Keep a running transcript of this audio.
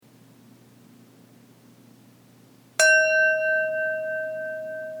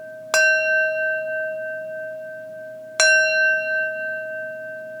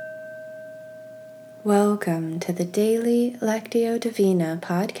Welcome to the daily Lectio Divina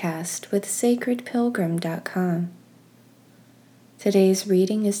podcast with sacredpilgrim.com. Today's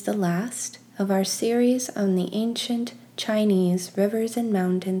reading is the last of our series on the ancient Chinese rivers and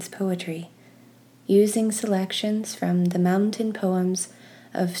mountains poetry, using selections from the mountain poems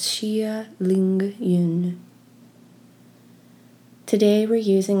of Hsieh Ling-yun. Today we're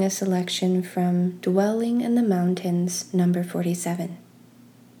using a selection from Dwelling in the Mountains, number 47.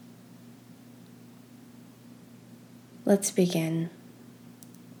 Let's begin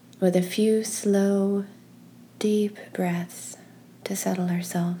with a few slow, deep breaths to settle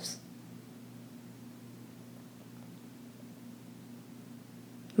ourselves.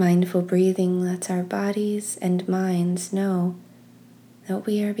 Mindful breathing lets our bodies and minds know that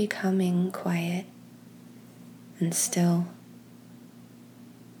we are becoming quiet and still.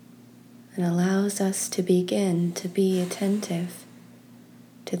 It allows us to begin to be attentive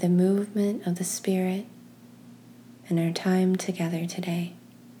to the movement of the Spirit in our time together today.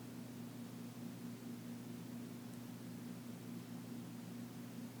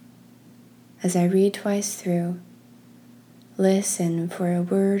 As I read twice through, listen for a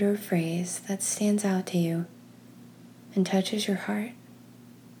word or phrase that stands out to you and touches your heart.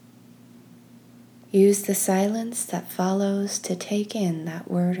 Use the silence that follows to take in that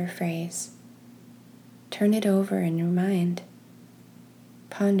word or phrase. Turn it over in your mind.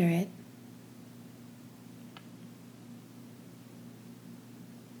 Ponder it.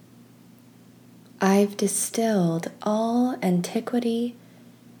 I've distilled all antiquity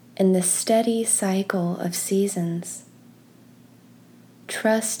in the steady cycle of seasons,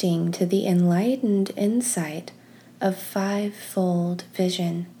 trusting to the enlightened insight of fivefold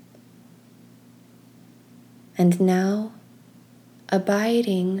vision. And now,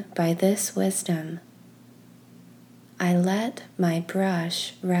 abiding by this wisdom, I let my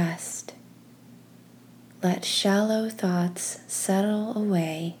brush rest. Let shallow thoughts settle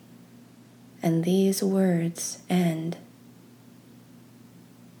away, and these words end.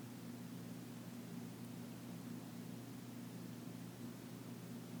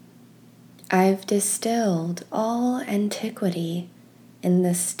 I've distilled all antiquity in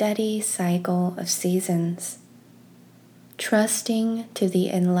the steady cycle of seasons, trusting to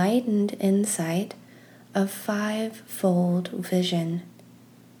the enlightened insight of fivefold vision.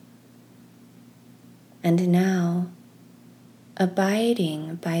 And now,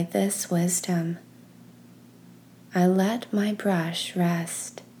 abiding by this wisdom, I let my brush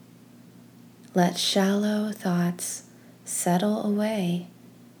rest. Let shallow thoughts settle away,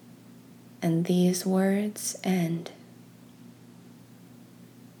 and these words end.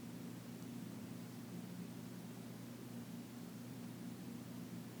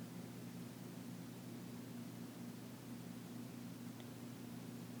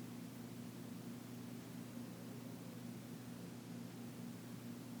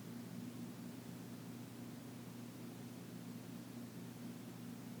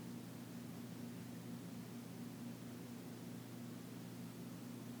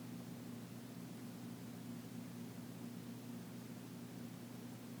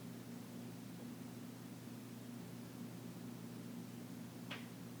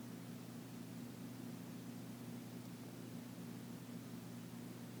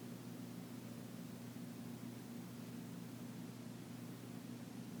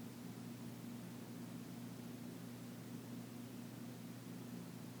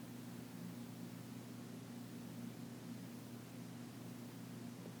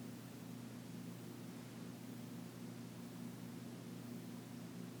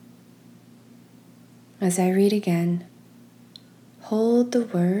 As I read again, hold the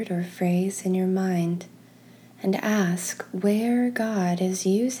word or phrase in your mind and ask where God is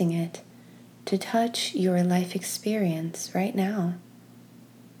using it to touch your life experience right now.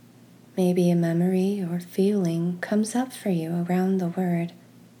 Maybe a memory or feeling comes up for you around the word.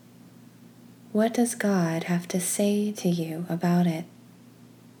 What does God have to say to you about it?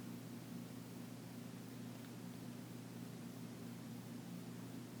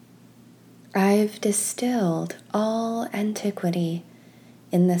 I've distilled all antiquity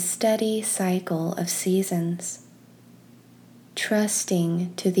in the steady cycle of seasons,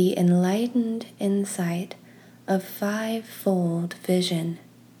 trusting to the enlightened insight of fivefold vision.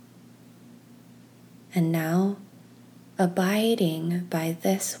 And now, abiding by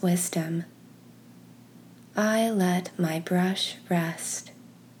this wisdom, I let my brush rest.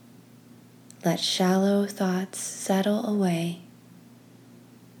 Let shallow thoughts settle away,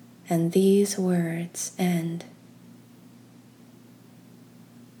 and these words end.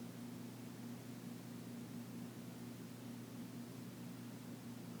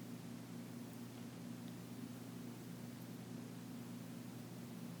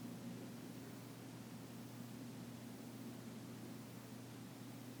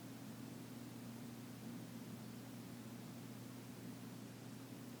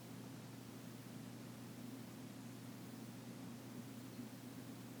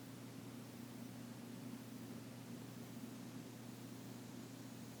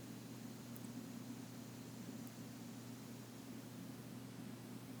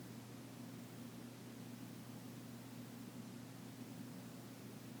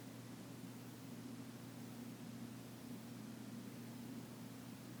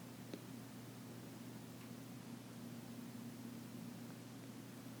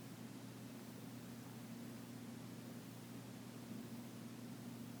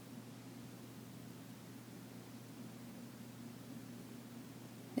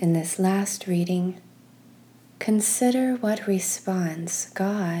 In this last reading, consider what response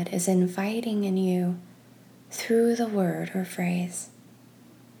God is inviting in you through the word or phrase.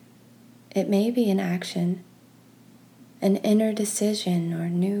 It may be an action, an inner decision or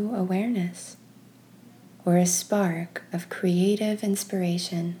new awareness, or a spark of creative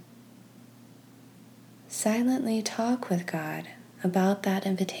inspiration. Silently talk with God about that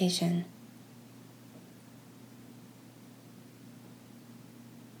invitation.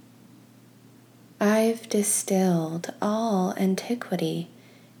 I've distilled all antiquity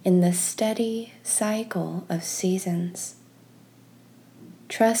in the steady cycle of seasons,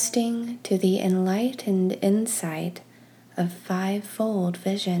 trusting to the enlightened insight of fivefold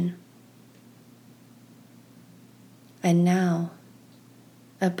vision. And now,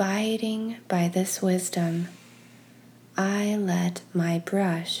 abiding by this wisdom, I let my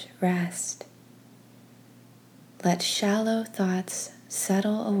brush rest. Let shallow thoughts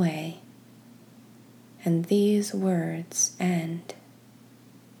settle away, and these words end.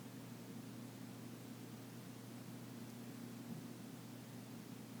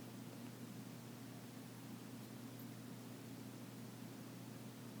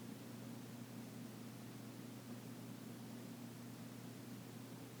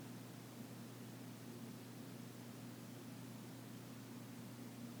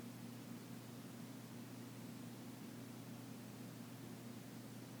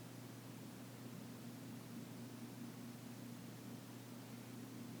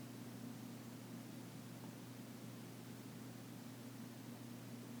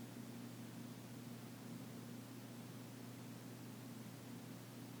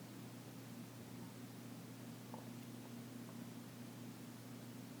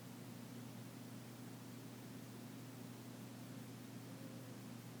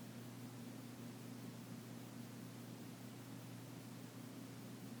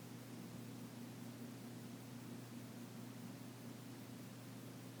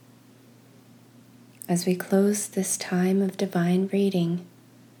 As we close this time of divine reading,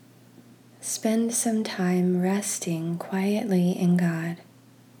 spend some time resting quietly in God.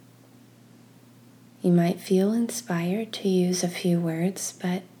 You might feel inspired to use a few words,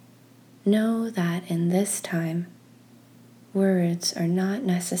 but know that in this time, words are not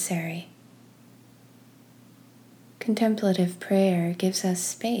necessary. Contemplative prayer gives us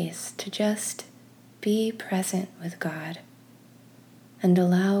space to just be present with God and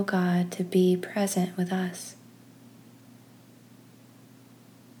allow God to be present with us.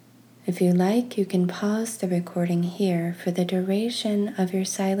 If you like, you can pause the recording here for the duration of your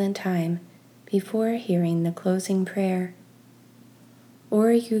silent time before hearing the closing prayer,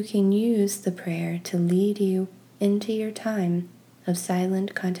 or you can use the prayer to lead you into your time of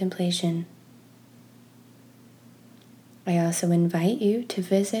silent contemplation. I also invite you to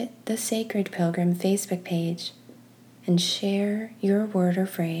visit the Sacred Pilgrim Facebook page and share your word or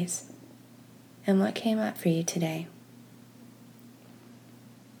phrase and what came up for you today.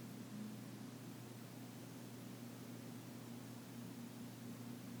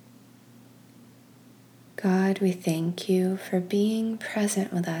 God, we thank you for being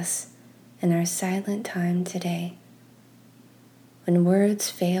present with us in our silent time today. When words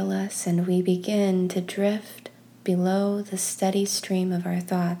fail us and we begin to drift below the steady stream of our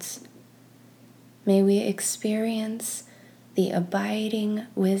thoughts, may we experience the abiding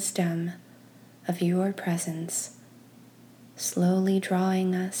wisdom of your presence, slowly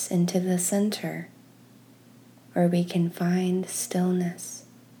drawing us into the center where we can find stillness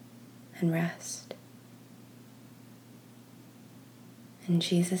and rest. In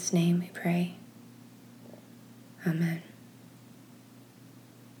Jesus' name we pray. Amen.